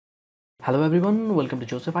Hello everyone, welcome to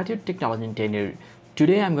Joseph IT Technology in 10 Years.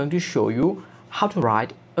 Today I'm going to show you how to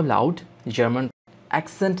write umlaut, German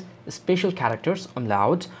accent special characters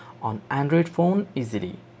umlaut on Android phone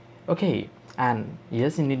easily. Okay, and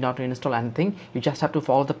yes, you need not to install anything, you just have to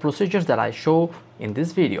follow the procedures that I show in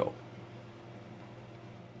this video.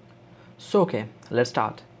 So okay, let's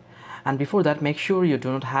start. And before that, make sure you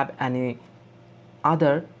do not have any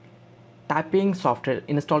other typing software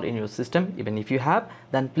installed in your system. Even if you have,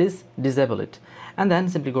 then please disable it, and then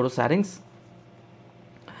simply go to settings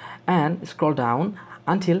and scroll down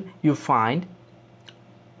until you find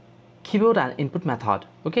keyboard and input method.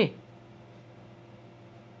 Okay,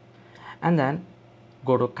 and then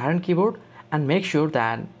go to current keyboard and make sure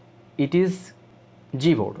that it is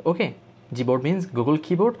Gboard. Okay, Gboard means Google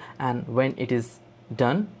keyboard, and when it is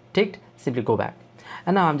done ticked, simply go back.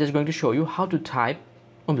 And now I'm just going to show you how to type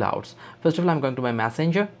umlauts. First of all, I'm going to my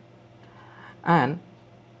messenger and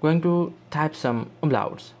going to type some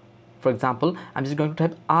umlauts. For example, I'm just going to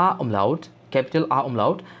type A umlaut, capital A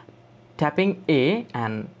umlaut, tapping A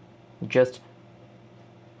and just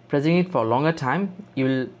pressing it for a longer time. You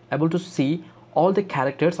will able to see all the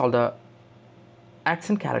characters, all the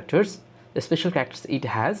accent characters, the special characters it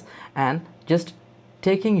has, and just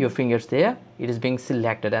taking your fingers there, it is being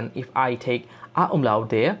selected. And if I take A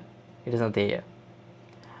umlaut there, it is not there.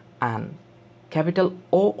 And capital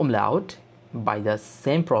O umlaut by the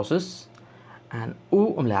same process, and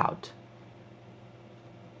U umlaut,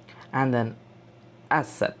 and then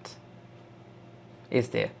asset is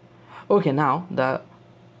there. Okay, now the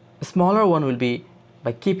smaller one will be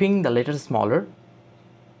by keeping the letters smaller,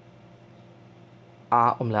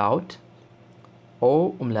 A umlaut,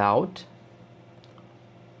 O umlaut,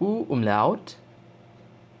 U umlaut,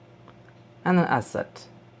 and then asset.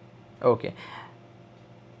 Okay,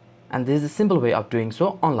 and this is a simple way of doing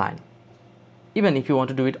so online. Even if you want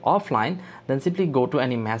to do it offline, then simply go to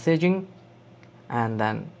any messaging and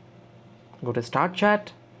then go to start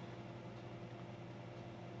chat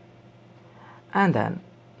and then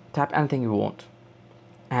tap anything you want,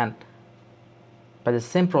 and by the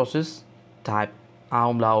same process type A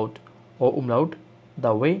umlaut or umlaut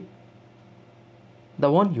the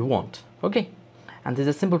one you want. Okay, and this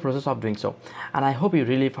is a simple process of doing so, and I hope you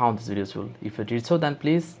really found this video useful. If you did so, then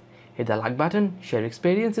please hit the like button, share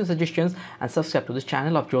experiences, suggestions, and subscribe to this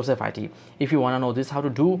channel of Joseph IT. If you want to know this how to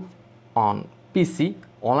do on PC,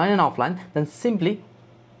 online and offline, then simply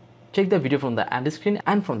check the video from the end screen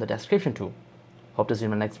and from the description too. Hope to see you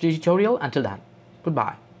in my next video tutorial. Until then,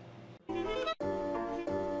 goodbye.